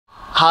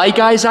Hi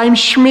guys, I'm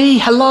Shmee.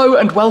 Hello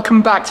and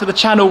welcome back to the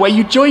channel where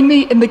you join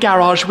me in the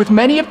garage with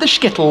many of the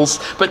skittles,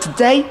 but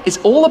today is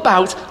all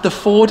about the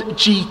Ford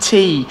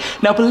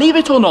GT. Now believe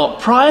it or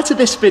not, prior to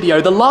this video,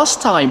 the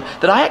last time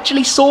that I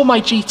actually saw my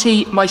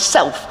GT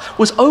myself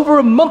was over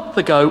a month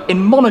ago in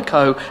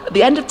Monaco at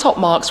the end of Top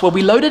Marks, where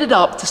we loaded it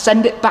up to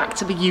send it back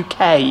to the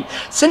UK.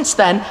 Since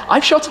then,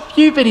 I've shot a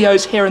few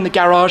videos here in the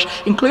garage,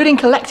 including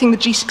collecting the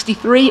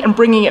G63 and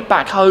bringing it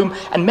back home,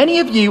 and many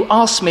of you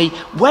asked me,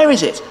 where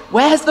is it?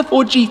 Where has the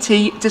Ford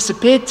GT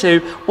disappeared to?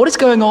 What is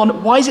going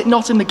on? Why is it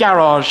not in the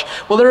garage?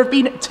 Well, there have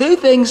been two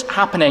things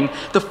happening.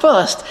 The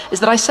first is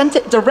that I sent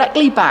it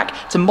directly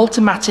back to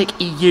Multimatic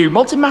EU.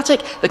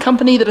 Multimatic, the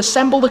company that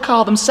assemble the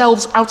car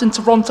themselves out in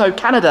Toronto,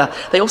 Canada.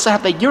 They also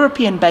have their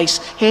European base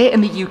here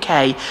in the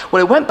UK.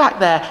 Well, it went back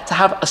there to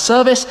have a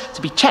service,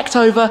 to be checked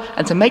over,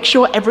 and to make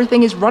sure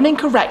everything is running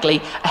correctly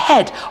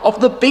ahead of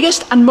the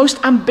biggest and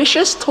most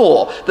ambitious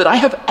tour that I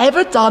have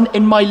ever done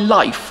in my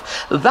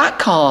life. That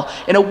car,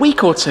 in a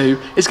week or two,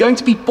 is going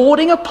to be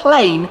boarding a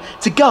plane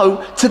to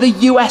go to the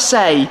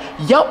USA.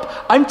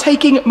 Yup, I'm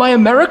taking my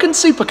American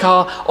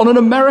supercar on an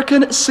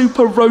American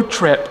super road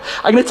trip.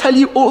 I'm going to tell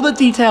you all the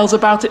details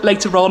about it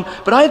later on,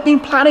 but I have been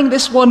planning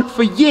this one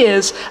for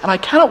years and I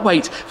cannot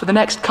wait for the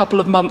next couple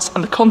of months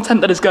and the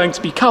content that is going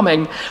to be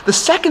coming. The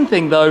second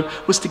thing though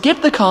was to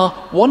give the car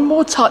one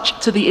more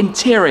touch to the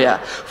interior.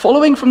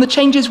 Following from the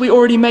changes we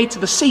already made to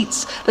the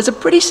seats, there's a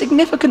pretty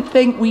significant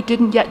thing we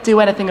didn't yet do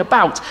anything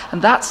about,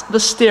 and that's the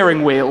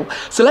steering wheel.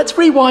 So let's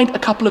rewind a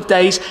couple of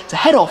days to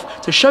head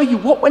off to show you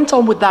what went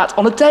on with that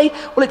on a day,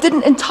 well, it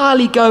didn't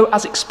entirely go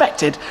as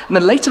expected. And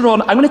then later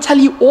on, I'm going to tell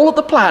you all of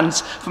the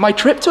plans for my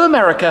trip to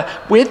America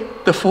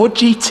with the Ford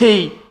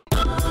GT.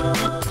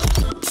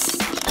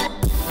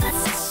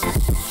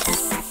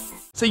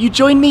 So you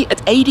join me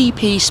at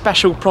ADP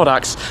Special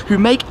Products, who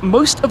make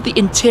most of the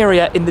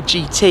interior in the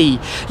GT.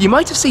 You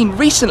might have seen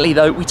recently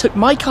though, we took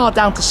my car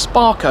down to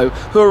Sparco,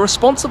 who are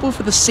responsible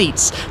for the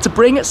seats, to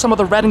bring some of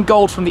the red and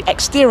gold from the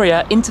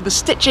exterior into the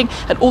stitching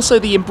and also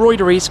the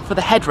embroideries for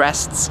the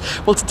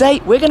headrests. Well, today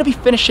we're going to be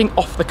finishing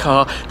off the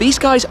car. These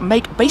guys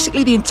make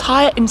basically the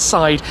entire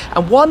inside,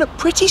 and one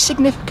pretty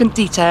significant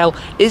detail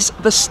is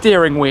the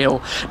steering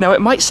wheel. Now it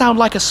might sound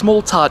like a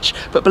small touch,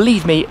 but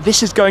believe me,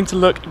 this is going to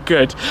look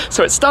good.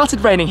 So it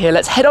started raining here.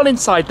 Let's head on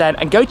inside then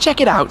and go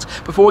check it out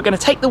before we're going to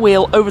take the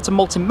wheel over to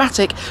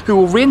Multimatic, who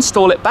will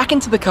reinstall it back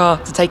into the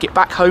car to take it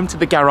back home to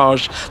the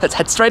garage. Let's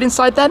head straight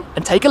inside then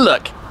and take a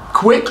look.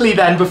 Quickly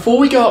then, before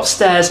we go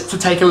upstairs to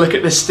take a look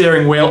at this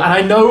steering wheel, and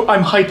I know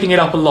I'm hyping it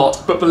up a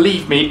lot, but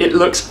believe me, it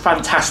looks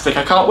fantastic.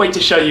 I can't wait to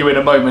show you in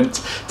a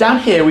moment.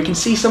 Down here we can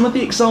see some of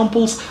the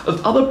examples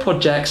of other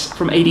projects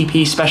from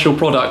ADP Special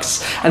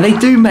Products, and they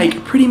do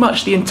make pretty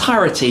much the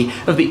entirety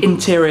of the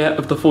interior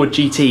of the Ford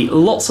GT.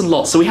 Lots and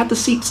lots. So we had the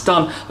seats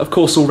done, of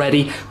course,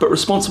 already, but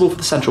responsible for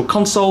the central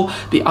console,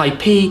 the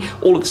IP,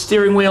 all of the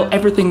steering wheel,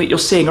 everything that you're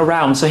seeing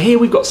around. So here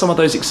we've got some of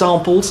those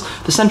examples.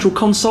 The central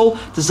console,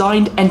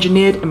 designed,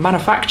 engineered, and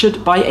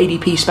manufactured by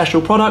ADP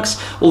Special Products.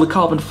 All the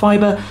carbon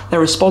fiber, they're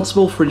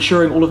responsible for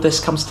ensuring all of this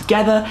comes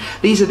together.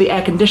 These are the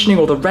air conditioning,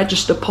 or the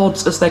register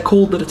pods as they're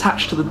called, that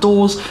attach to the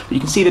doors, but you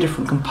can see the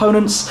different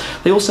components.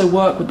 They also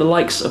work with the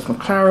likes of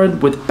McLaren,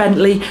 with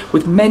Bentley,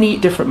 with many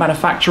different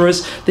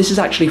manufacturers. This is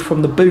actually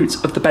from the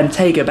boot of the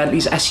Bentayga,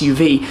 Bentley's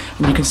SUV,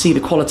 and you can see the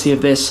quality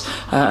of this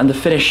and the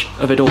finish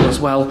of it all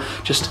as well.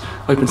 Just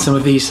open some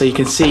of these so you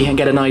can see and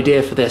get an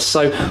idea for this.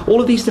 So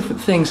all of these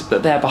different things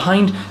that they're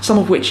behind, some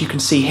of which you can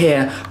see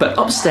here, but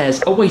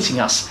upstairs awaiting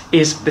us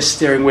is the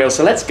steering wheel.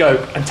 So let's go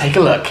and take a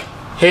look.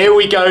 Here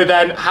we go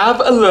then, have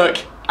a look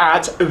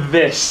at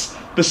this.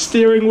 The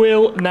steering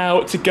wheel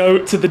now to go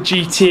to the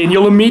GT, and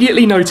you'll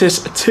immediately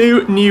notice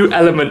two new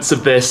elements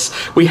of this.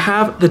 We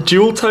have the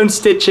dual tone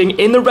stitching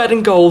in the red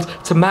and gold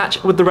to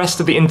match with the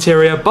rest of the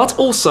interior, but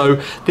also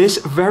this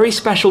very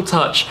special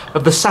touch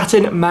of the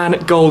satin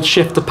Mann Gold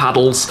shifter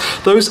paddles.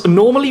 Those are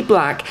normally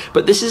black,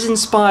 but this is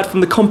inspired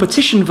from the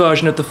competition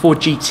version of the Ford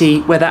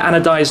GT where they're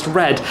anodized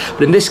red,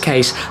 but in this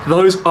case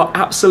those are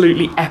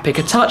absolutely epic.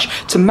 A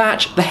touch to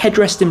match the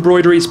headrest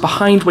embroideries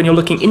behind when you're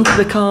looking into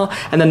the car,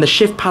 and then the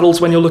shift paddles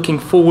when you're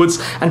looking forwards,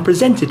 and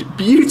presented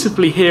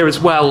beautifully here as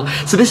well.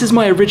 So this is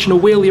my original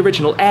wheel, the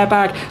original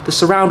airbag, the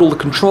surround, all the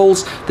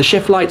controls, the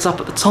shift lights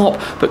up at the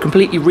top, but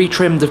completely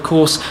retrimmed, of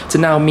course, to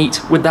now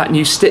meet with that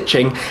new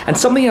stitching. And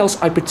something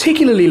else I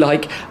particularly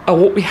like are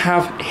what we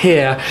have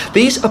here.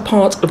 These are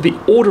part of the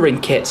ordering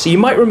kit. So you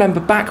might remember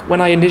back when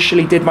I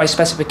initially did my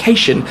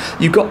specification,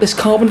 you got this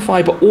carbon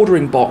fiber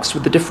ordering box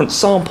with the different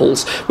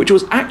samples, which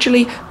was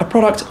actually a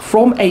product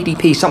from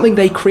ADP, something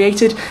they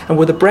created and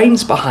were the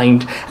brains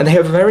behind, and they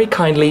have very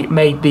kindly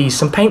made these,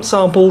 some paint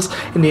samples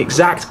in the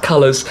exact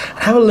colours.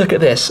 Have a look at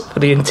this for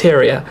the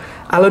interior.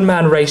 Alan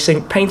Mann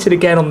Racing, painted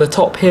again on the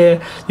top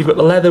here. You've got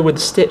the leather with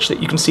the stitch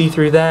that you can see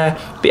through there,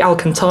 the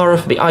Alcantara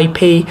for the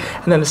IP,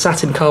 and then the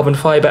satin carbon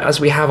fibre as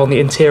we have on the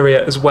interior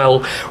as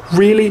well.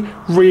 Really,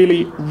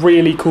 really,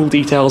 really cool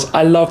details.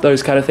 I love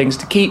those kind of things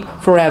to keep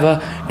forever,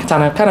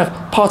 kind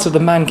of part of the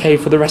man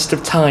cave for the rest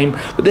of time.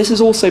 But this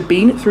has also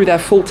been through their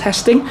full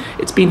testing.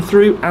 It's been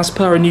through as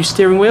per a new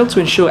steering wheel to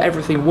ensure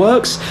everything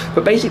works.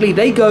 But basically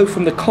they go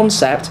from the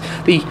concept,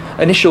 the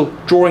initial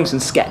drawings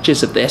and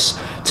sketches of this,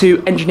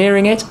 to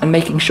engineering it and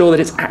making sure that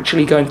it's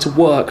actually going to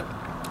work.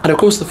 And of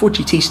course the Ford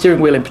GT steering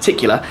wheel in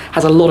particular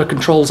has a lot of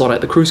controls on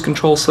it. The cruise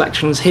control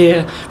selections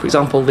here, for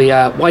example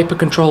the wiper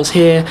controls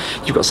here,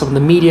 you've got some of the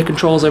media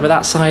controls over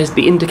that side,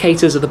 the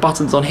indicators of the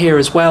buttons on here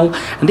as well.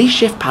 And these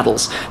shift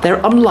paddles,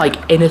 they're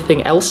unlike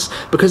anything else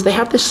because they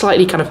have this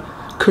slightly kind of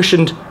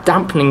cushioned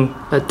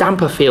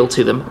damper feel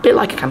to them, a bit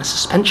like a kind of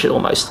suspension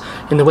almost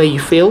in the way you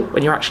feel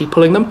when you're actually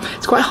pulling them.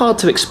 It's quite hard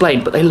to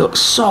explain, but they look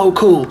so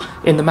cool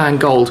in the Mann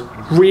Gold.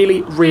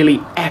 Really,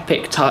 really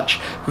epic touch.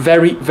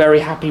 Very, very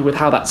happy with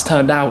how that's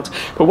turned out.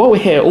 But while we're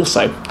here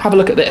also, have a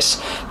look at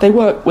this. They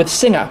work with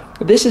Singer.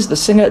 This is the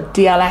Singer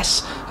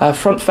DLS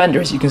front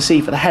fender, as you can see,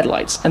 for the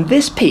headlights. And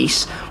this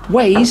piece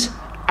weighs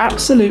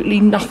absolutely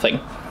nothing.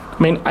 I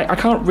mean, I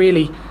can't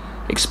really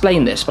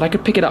explain this, but I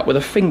could pick it up with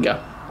a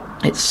finger.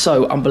 It's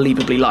so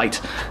unbelievably light.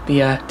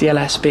 The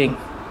DLS being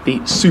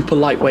the super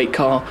lightweight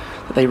car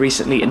that they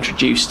recently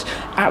introduced.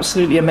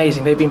 Absolutely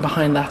amazing. They've been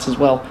behind that as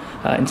well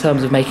in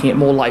terms of making it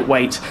more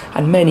lightweight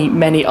and many,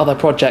 many other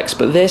projects.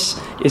 But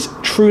this is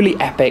truly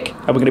epic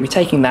and we're going to be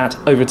taking that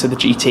over to the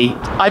GT.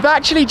 I've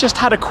actually just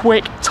had a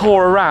quick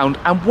tour around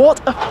and what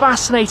a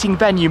fascinating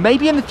venue.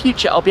 Maybe in the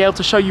future I'll be able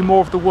to show you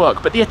more of the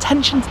work, but the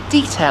attention to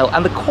detail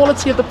and the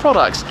quality of the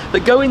products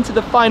that go into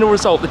the final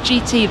result, the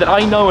GT that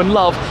I know and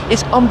love,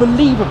 is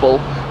unbelievable.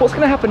 What's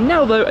going to happen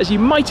now though, as you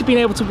might have been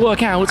able to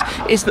work out,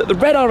 is that the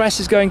Red RS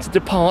is going to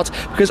depart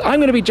because I'm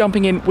going to be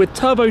jumping in with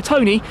Turbo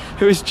Tony,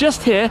 who is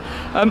just here.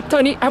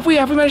 Tony, have we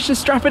managed to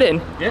strap it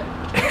in? Yeah.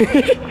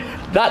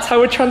 That's how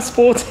we're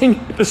transporting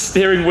the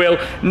steering wheel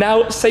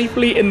now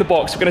safely in the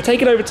box. We're going to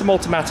take it over to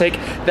Multimatic,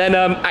 then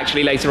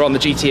actually later on the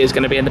GT is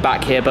going to be in the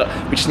back here, but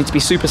we just need to be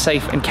super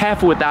safe and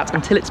careful with that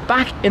until it's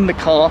back in the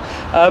car.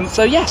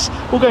 So yes,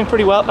 all going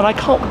pretty well and I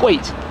can't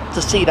wait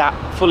to see that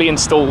fully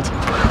installed.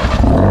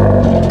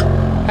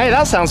 Hey,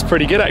 that sounds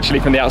pretty good actually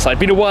from the outside.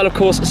 Been a while, of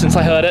course, since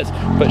I heard it,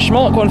 but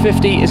Schmark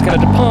 150 is going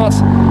to depart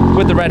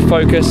with the red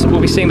Focus.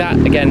 We'll be seeing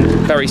that again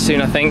very soon,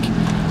 I think.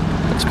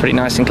 Looks pretty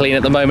nice and clean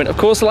at the moment. Of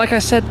course, like I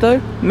said though,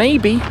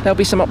 maybe there'll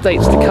be some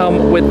updates to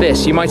come with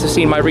this. You might have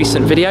seen my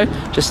recent video,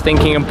 just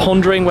thinking and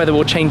pondering whether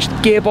we'll change the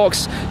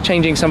gearbox,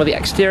 changing some of the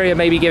exterior,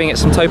 maybe giving it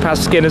some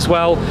topaz skin as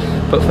well.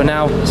 But for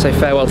now, say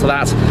farewell to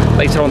that.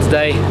 Later on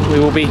today, we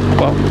will be,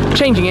 well,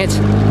 changing it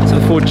to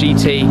the Ford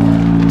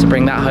GT to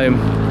bring that home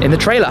in the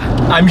trailer.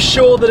 I'm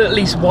sure that at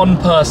least one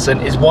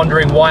person is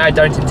wondering why I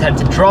don't intend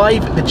to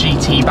drive the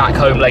GT back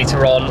home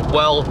later on.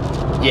 Well,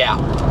 yeah,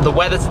 the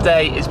weather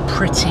today is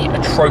pretty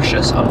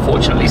atrocious,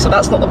 unfortunately, so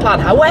that's not the plan.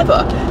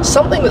 However,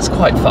 something that's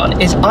quite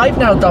fun is I've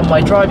now done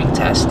my driving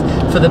test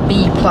for the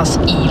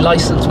B+E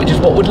license, which is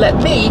what would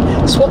let me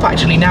swap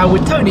actually now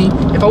with Tony,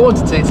 if I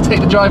wanted to take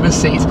the driver's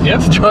seat,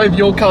 to drive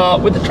your car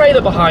with the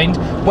trailer behind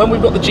when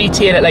we've got the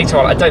GT in it later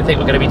on. I don't think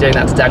we're going to be doing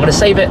that today. I'm going to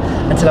save it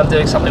until I'm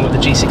doing something with the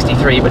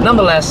G63, but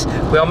nonetheless,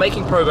 we are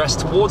making progress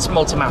towards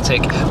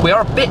Multimatic. We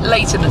are a bit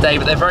late in the day,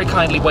 but they're very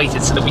kindly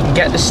waited so that we can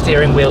get the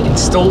steering wheel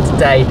installed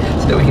today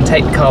so that we can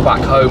take the car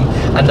back home.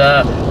 And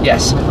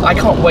yes, I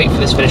can't wait for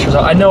this finished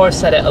result. I know I've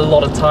said it a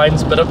lot of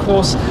times, but of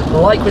course,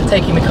 like with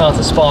taking the car to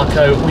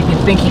Sparco, we've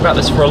been thinking about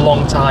this for a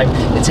long time.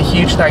 It's a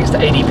huge thanks to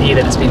ADP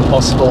that it's been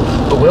possible,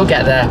 but we'll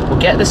get there. We'll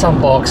get this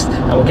unboxed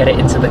and we'll get it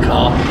into the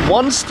car.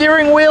 One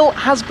steering wheel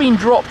has been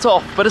dropped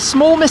off, but a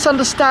small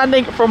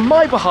misunderstanding from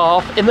my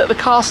behalf in that the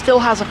car still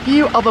has a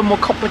few other more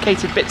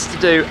complicated bits to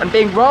do, and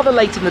being rather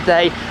late in the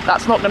day,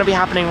 that's not going to be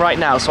happening right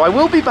now. So I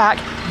will be back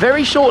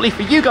very shortly,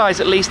 for you guys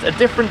at least, a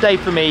different day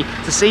for me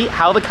to see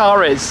how the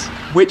car is.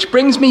 Which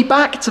brings me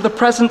back to the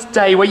present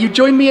day, where you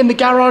joined me in the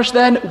garage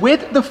then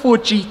with the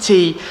Ford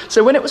GT.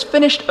 So when it was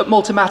finished at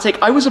Multimatic,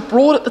 I was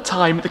abroad at the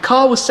time. The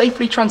car was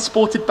safely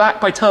transported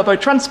back by Turbo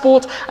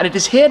Transport, and it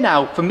is here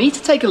now for me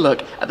to take a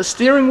look at the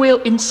steering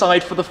wheel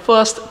inside for the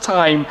first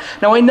time.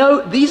 Now I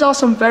know these are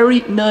some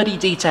very nerdy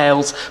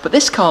details, but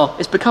this car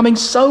is becoming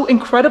so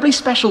incredibly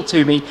special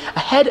to me,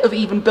 ahead of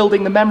even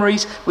building the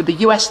memories with the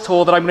US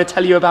tour that I'm going to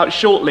tell you about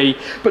shortly.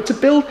 But to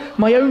build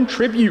my own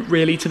tribute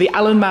really to the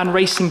Alan Mann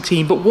Racing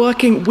team, but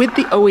working with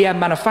the OEM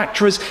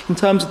manufacturers in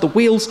terms of the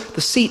wheels,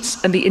 the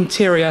seats and the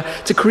interior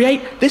to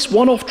create this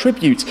one-off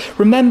tribute.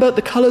 Remember,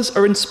 the colours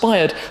are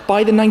inspired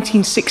by the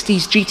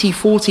 1960s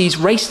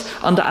GT40s raced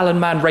under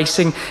Alan Mann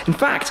Racing. In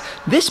fact,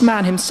 this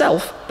man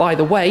himself, by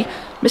the way,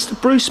 Mr.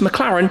 Bruce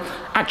McLaren,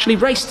 actually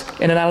raced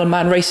in an Alan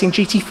Mann Racing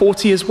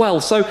GT40 as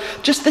well. So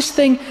just this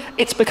thing,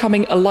 it's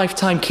becoming a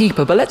lifetime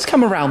keeper. But let's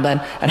come around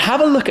then and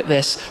have a look at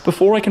this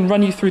before I can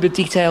run you through the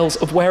details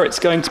of where it's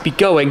going to be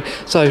going.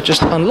 So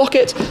just unlock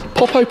it,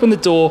 pop open the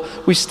door.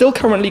 We've still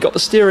currently got the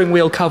steering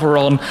wheel cover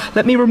on.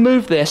 Let me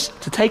remove this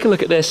to take a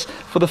look at this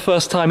for the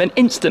first time, and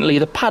instantly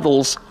the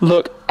paddles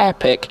look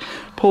epic.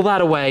 Pull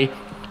that away.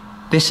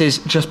 This is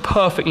just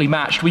perfectly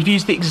matched. We've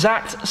used the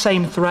exact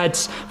same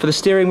threads for the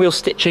steering wheel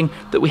stitching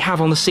that we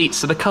have on the seats,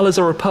 so the colours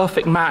are a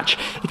perfect match.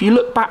 If you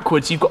look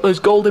backwards, you've got those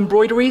gold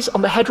embroideries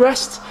on the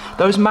headrests.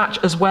 Those match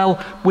as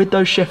well with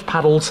those shift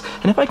paddles.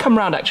 And if I come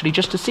around actually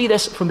just to see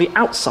this from the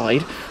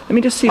outside, let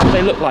me just see what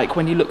they look like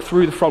when you look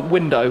through the front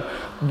window.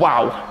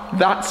 Wow,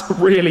 that's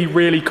really,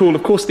 really cool.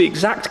 Of course, the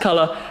exact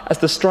colour as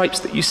the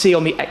stripes that you see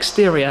on the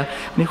exterior.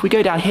 And if we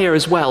go down here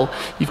as well,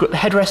 you've got the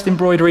headrest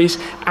embroideries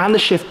and the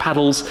shift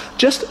paddles,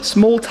 just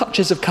small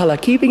touches of colour,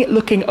 keeping it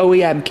looking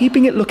OEM,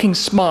 keeping it looking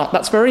smart.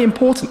 That's very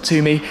important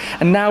to me.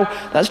 And now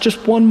that's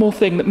just one more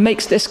thing that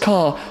makes this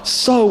car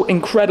so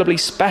incredibly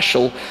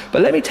special.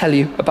 But let me tell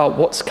you about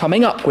what's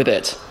coming up with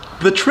it.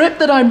 The trip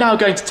that I'm now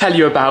going to tell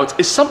you about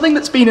is something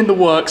that's been in the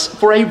works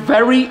for a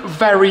very,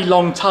 very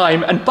long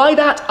time. And by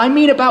that, I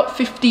mean about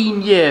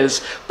 15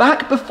 years.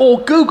 Back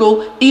before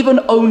Google even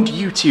owned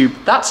YouTube.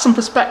 That's some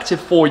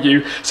perspective for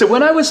you. So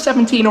when I was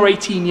 17 or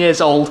 18 years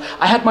old,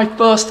 I had my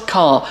first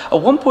car, a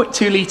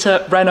 1.2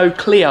 litre Renault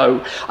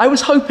Clio. I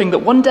was hoping that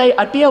one day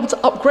I'd be able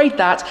to upgrade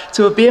that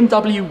to a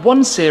BMW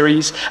 1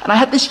 Series. And I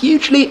had this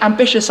hugely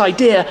ambitious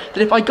idea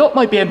that if I got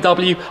my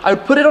BMW, I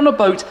would put it on a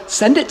boat,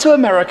 send it to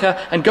America,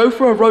 and go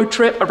for a road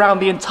trip around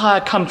the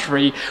entire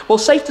country. Well,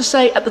 safe to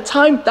say, at the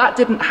time, that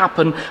didn't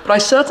happen, but I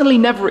certainly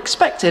never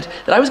expected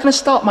that I was going to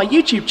start my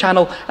YouTube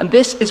channel, and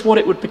this is what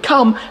it would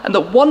become, and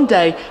that one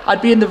day I'd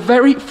be in the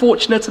very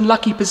fortunate and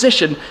lucky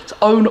position to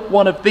own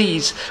one of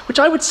these, which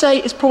I would say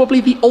is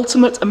probably the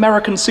ultimate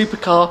American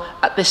supercar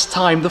at this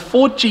time, the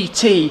Ford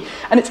GT.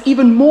 And it's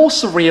even more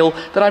surreal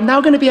that I'm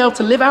now going to be able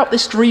to live out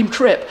this dream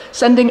trip,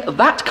 sending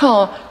that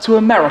car to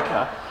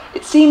America.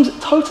 It seems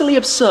totally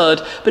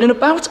absurd, but in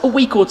about a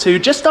week or two,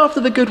 just after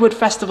the Goodwood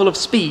Festival of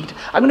Speed,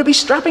 I'm going to be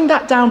strapping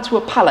that down to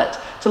a pallet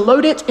to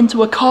load it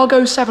into a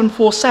cargo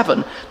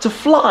 747 to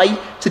fly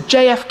to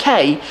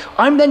JFK.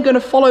 I'm then going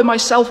to follow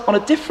myself on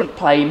a different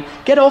plane,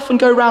 get off and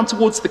go round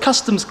towards the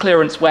customs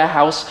clearance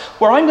warehouse,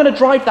 where I'm going to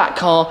drive that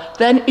car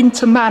then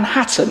into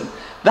Manhattan.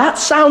 That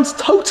sounds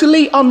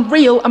totally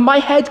unreal, and my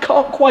head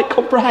can't quite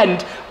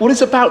comprehend what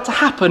is about to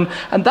happen,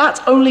 and that's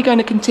only going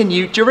to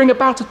continue during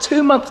about a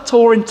 2-month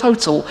tour in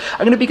total.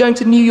 I'm going to be going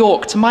to New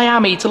York, to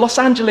Miami, to Los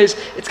Angeles.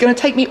 It's going to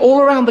take me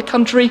all around the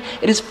country.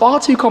 It is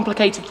far too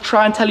complicated to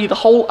try and tell you the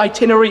whole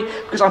itinerary,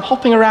 because I'm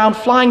hopping around,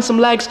 flying some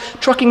legs,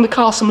 trucking the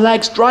car some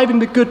legs, driving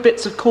the good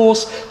bits of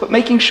course, but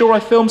making sure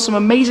I film some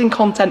amazing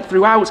content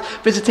throughout,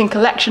 visiting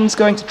collections,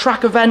 going to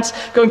track events,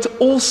 going to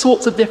all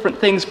sorts of different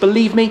things.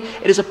 Believe me,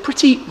 it is a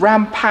pretty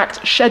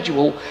packed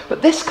schedule.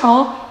 But this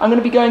car, I'm going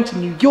to be going to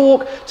New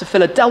York, to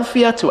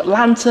Philadelphia, to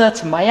Atlanta,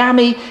 to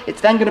Miami.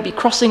 It's then going to be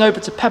crossing over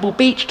to Pebble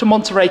Beach, to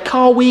Monterey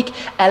Car Week,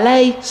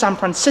 LA, San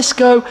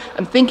Francisco.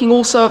 I'm thinking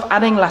also of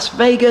adding Las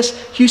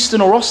Vegas,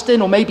 Houston or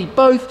Austin, or maybe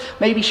both,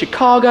 maybe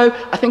Chicago.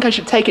 I think I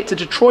should take it to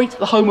Detroit,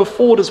 the home of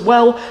Ford as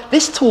well.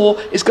 This tour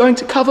is going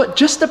to cover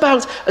just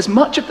about as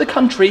much of the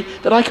country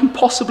that I can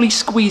possibly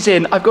squeeze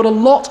in. I've got a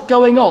lot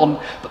going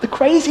on, but the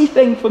crazy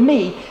thing for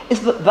me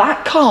is that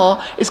that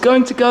car is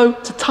going to go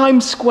to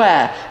Times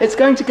Square. It's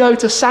going to go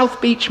to South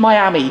Beach,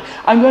 Miami.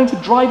 I'm going to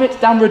drive it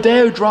down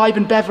Rodeo Drive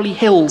in Beverly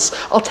Hills.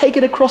 I'll take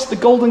it across the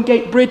Golden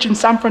Gate Bridge in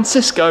San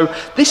Francisco.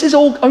 This is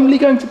all only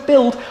going to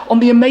build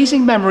on the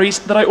amazing memories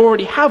that I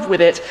already have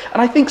with it,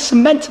 and I think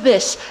cement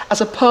this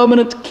as a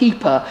permanent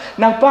keeper.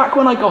 Now, back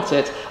when I got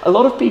it, a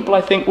lot of people,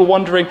 I think, were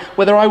wondering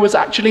whether I was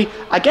actually,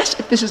 I guess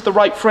if this is the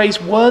right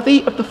phrase,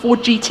 worthy of the Ford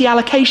GT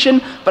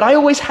allocation, but I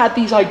always had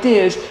these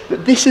ideas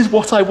that this is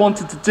what I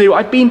wanted to do.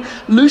 I've been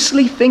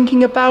loosely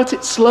thinking about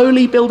it,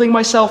 slowly building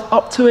myself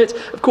up to it.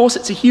 Of course,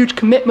 it's a huge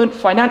commitment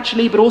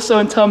financially, but also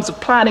in terms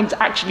of planning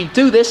to actually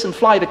do this and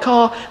fly the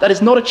car. That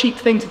is not a cheap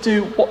thing to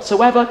do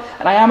whatsoever,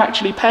 and I am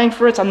actually paying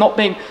for it. I'm not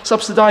being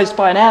subsidized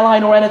by an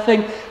airline or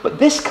anything, but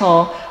this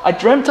car, I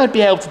dreamt I'd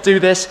be able to do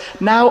this.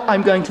 Now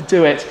I'm going to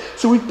do it.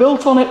 So we've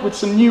built on it with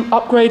some new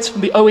upgrades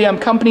from the OEM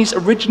company's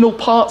original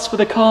parts for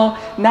the car.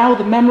 Now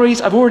the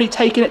memories, I've already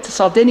taken it to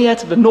Sardinia,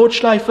 to the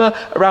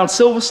Nordschleife, around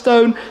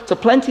Silverstone, to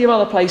plenty of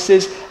other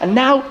places, and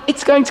now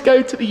it's going to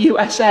go to the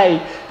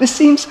USA. This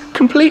seems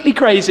completely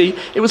crazy.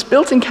 It was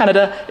built in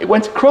Canada, it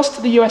went across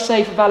to the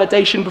USA for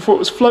validation before it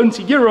was flown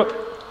to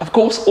Europe. Of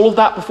course, all of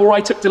that before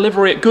I took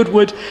delivery at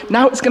Goodwood.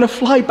 Now it's going to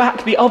fly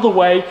back the other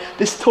way.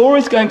 This tour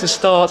is going to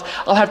start.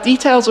 I'll have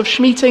details of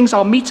meetings,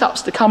 our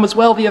meetups to come as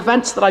well, the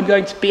events that I'm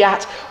going to be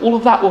at. All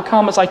of that will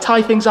come as I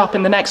tie things up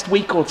in the next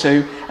week or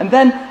two. And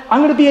then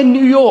I'm going to be in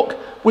New York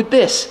with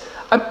this.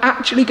 I'm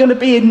actually going to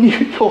be in New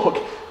York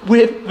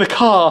with the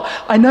car.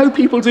 I know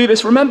people do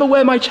this. Remember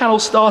where my channel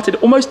started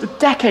almost a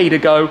decade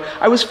ago?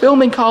 I was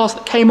filming cars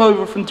that came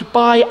over from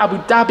Dubai, Abu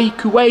Dhabi,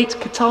 Kuwait,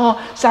 Qatar,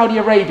 Saudi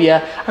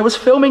Arabia. I was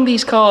filming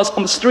these cars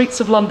on the streets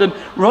of London,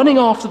 running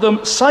after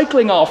them,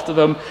 cycling after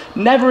them,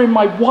 never in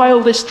my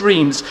wildest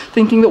dreams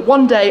thinking that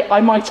one day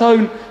I might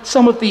own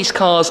some of these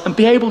cars and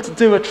be able to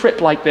do a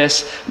trip like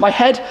this. My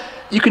head,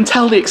 you can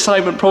tell the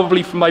excitement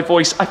probably from my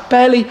voice. I've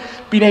barely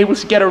been able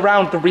to get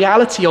around the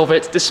reality of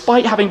it,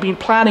 despite having been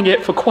planning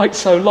it for quite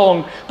so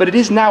long, but it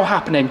is now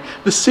happening.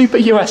 The Super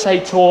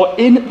USA Tour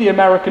in the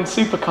American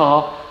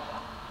supercar.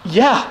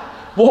 yeah,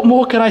 what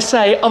more can I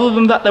say other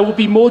than that there will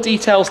be more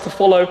details to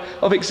follow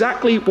of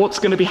exactly what's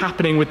going to be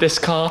happening with this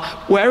car,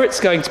 where it's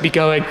going to be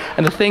going,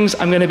 and the things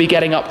I'm going to be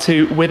getting up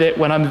to with it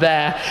when I'm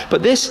there.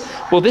 But this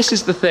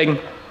is the thing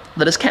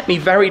that has kept me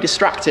very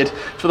distracted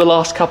for the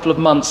last couple of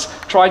months,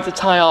 trying to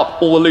tie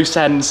up all the loose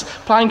ends.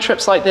 Planning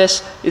trips like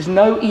this is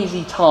no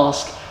easy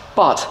task,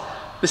 but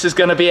this is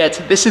going to be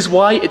it. This is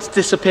why it's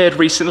disappeared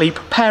recently.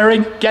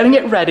 Preparing, getting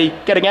it ready,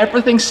 getting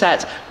everything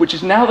set, which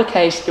is now the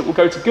case. It will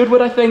go to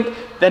Goodwood, I think,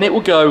 then it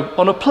will go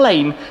on a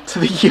plane to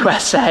the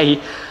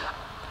USA.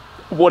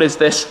 What is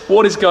this?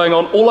 What is going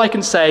on? All I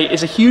can say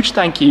is a huge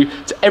thank you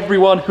to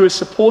everyone who has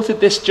supported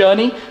this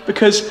journey,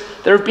 because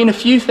there have been a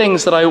few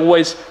things that I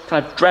always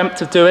kind of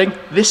dreamt of doing.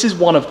 This is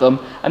one of them,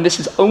 and this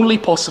is only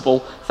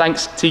possible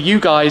thanks to you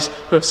guys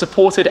who have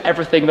supported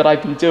everything that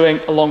I've been doing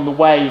along the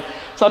way.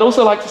 So I'd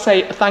also like to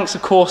say thanks,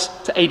 of course,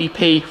 to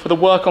ADP for the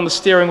work on the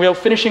steering wheel,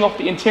 finishing off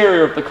the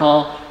interior of the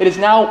car. It is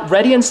now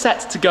ready and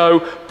set to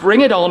go.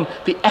 Bring it on.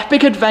 The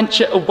epic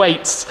adventure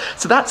awaits.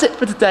 So that's it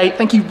for today.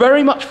 Thank you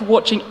very much for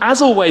watching.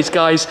 As always,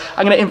 guys,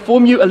 I'm going to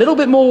inform you a little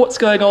bit more what's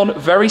going on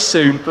very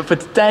soon. But for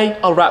today,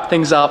 I'll wrap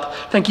things up.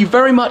 Thank you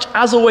very much,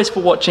 as always,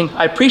 for watching.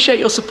 I appreciate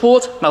your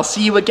support, and I'll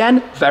see you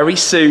again very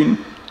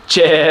soon.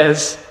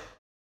 Cheers.